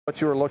What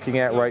you are looking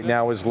at right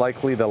now is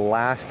likely the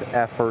last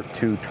effort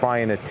to try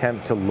and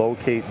attempt to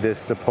locate this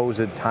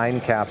supposed time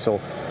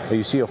capsule.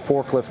 You see a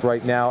forklift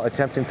right now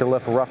attempting to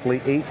lift a roughly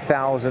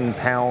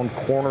 8,000-pound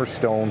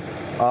cornerstone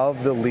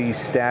of the Lee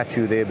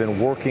statue. They have been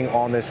working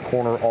on this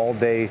corner all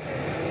day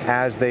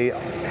as they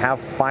have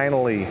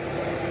finally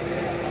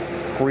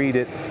freed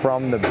it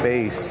from the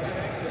base.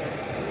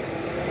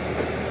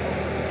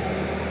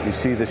 You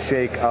see the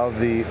shake of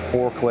the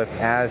forklift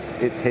as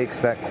it takes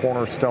that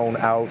cornerstone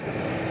out,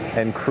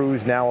 and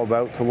crews now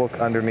about to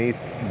look underneath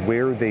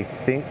where they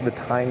think the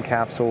time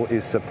capsule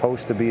is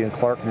supposed to be. And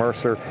Clark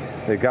Mercer,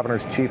 the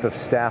governor's chief of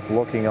staff,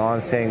 looking on,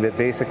 saying that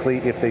basically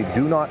if they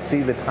do not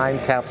see the time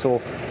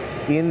capsule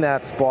in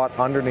that spot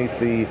underneath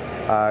the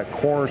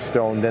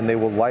cornerstone, then they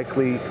will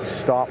likely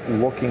stop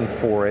looking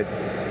for it,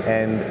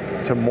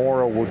 and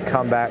tomorrow would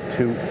come back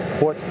to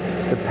put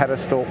the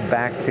pedestal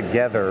back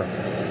together.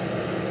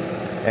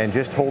 And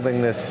just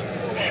holding this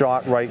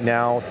shot right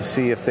now to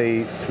see if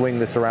they swing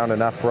this around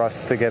enough for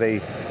us to get a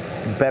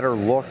better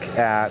look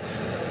at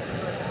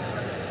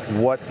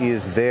what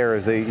is there.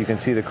 As you can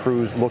see the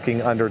crews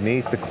looking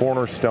underneath the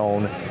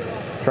cornerstone,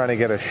 trying to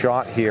get a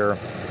shot here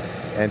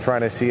and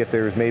trying to see if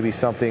there's maybe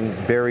something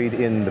buried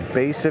in the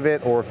base of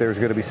it or if there's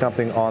going to be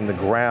something on the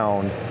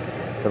ground.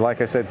 But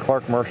like I said,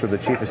 Clark Mercer, the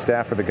chief of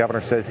staff for the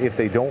governor, says if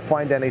they don't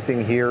find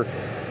anything here,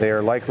 they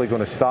are likely going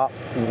to stop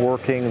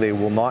working. They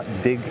will not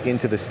dig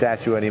into the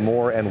statue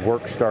anymore and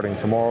work starting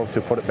tomorrow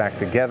to put it back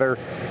together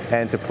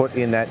and to put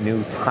in that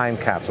new time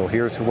capsule.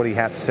 Here's what he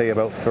had to say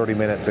about 30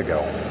 minutes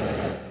ago.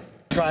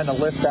 Trying to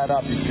lift that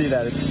up, you see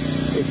that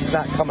it's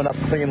not coming up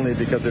cleanly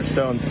because there's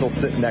stones still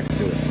sitting next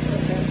to it.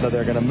 So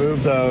they're going to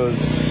move those.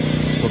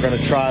 We're going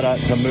to try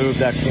to move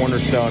that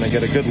cornerstone and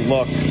get a good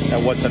look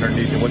at what's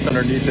underneath it. What's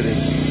underneath it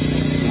is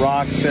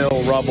rock,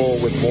 fill,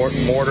 rubble with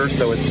mortar,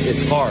 so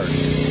it's hard.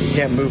 You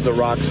can't move the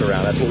rocks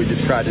around. That's what we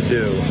just tried to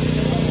do,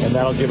 and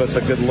that'll give us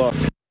a good look.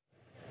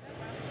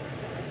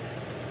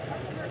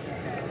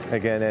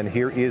 Again, and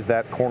here is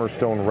that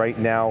cornerstone right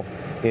now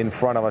in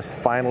front of us,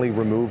 finally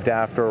removed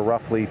after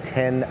roughly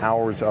 10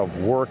 hours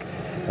of work.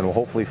 And we'll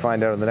hopefully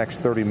find out in the next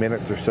 30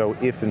 minutes or so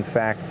if, in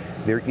fact,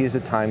 there is a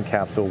time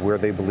capsule where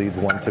they believe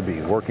one to be.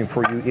 Working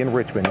for you in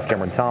Richmond,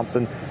 Cameron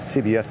Thompson,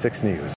 CBS 6 News.